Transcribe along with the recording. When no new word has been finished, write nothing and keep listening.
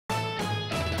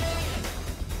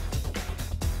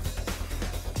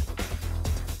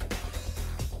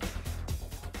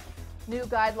New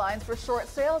guidelines for short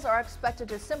sales are expected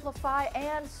to simplify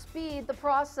and speed the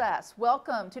process.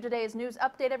 Welcome to today's news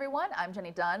update, everyone. I'm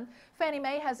Jenny Dunn. Fannie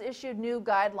Mae has issued new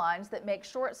guidelines that make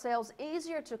short sales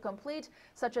easier to complete,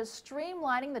 such as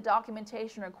streamlining the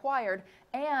documentation required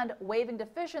and waiving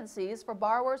deficiencies for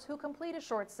borrowers who complete a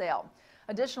short sale.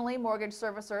 Additionally, mortgage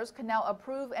servicers can now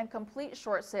approve and complete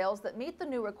short sales that meet the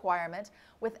new requirement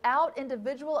without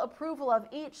individual approval of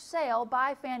each sale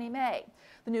by Fannie Mae.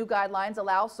 The new guidelines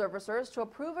allow servicers to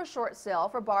approve a short sale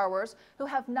for borrowers who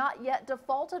have not yet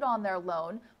defaulted on their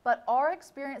loan but are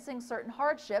experiencing certain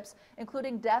hardships,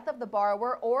 including death of the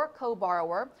borrower or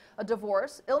co-borrower, a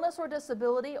divorce, illness or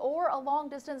disability, or a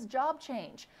long-distance job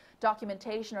change.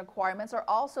 Documentation requirements are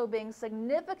also being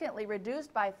significantly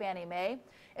reduced by Fannie Mae.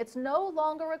 It's no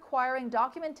longer requiring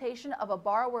documentation of a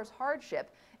borrower's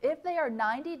hardship if they are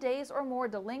 90 days or more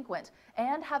delinquent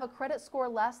and have a credit score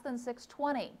less than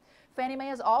 620. Fannie Mae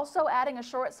is also adding a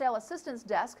short sale assistance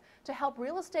desk to help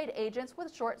real estate agents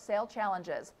with short sale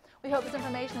challenges. We hope this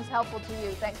information is helpful to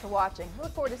you. Thanks for watching. We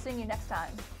look forward to seeing you next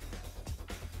time.